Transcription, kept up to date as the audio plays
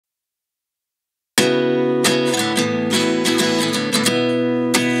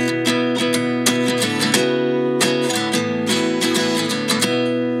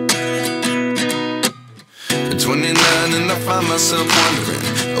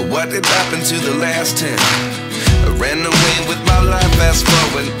what did happen to the last 10? I ran away with my life, fast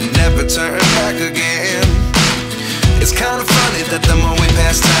forward, never turn back again. It's kind of funny that the more we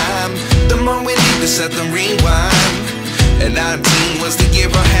pass time, the more we need to set the rewind. And 19 was the year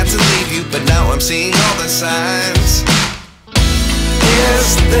I had to leave you, but now I'm seeing all the signs.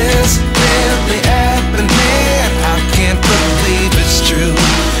 Is this really happening? I can't believe it's true.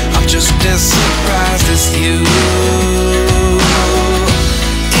 I'm just as surprised as you.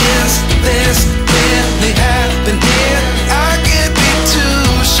 Is this really happening? I can't be too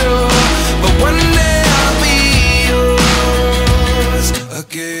sure, but one day I'll be yours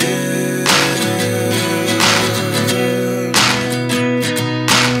again.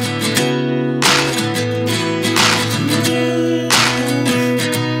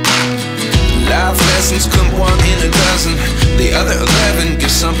 Life lessons come one in a dozen. The other 11 get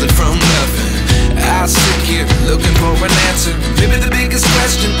something from nothing. I sit here looking for an answer. Maybe the biggest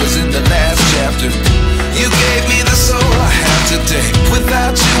question was in the last chapter. You gave me the soul I have today.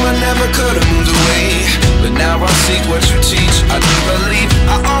 Without you I never could have moved away. But now I see what you teach. I do believe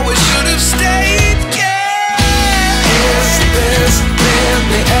I always should have stayed. Yeah. Is this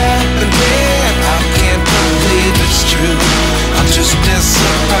really happening? I can't believe it's true. I'm just as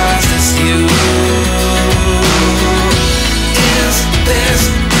surprised as you. Is this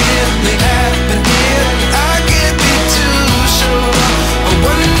really happening? I can't be too sure, but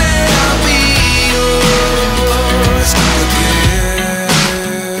one day I'll be yours again.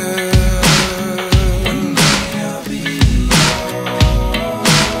 One day I'll be yours.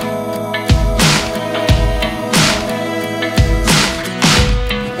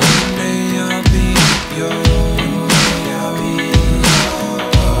 One day I'll be yours. I'll be yours.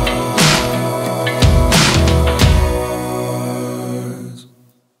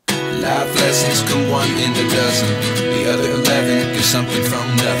 Life lessons come one in a dozen. The other 11 get something from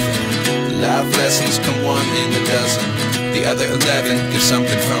nothing. Life lessons come one in a dozen. The other 11 get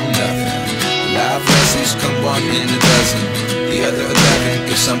something from nothing. Life lessons come one in a dozen. The other 11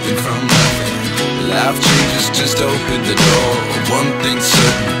 get something from nothing. Life changes just open the door. One thing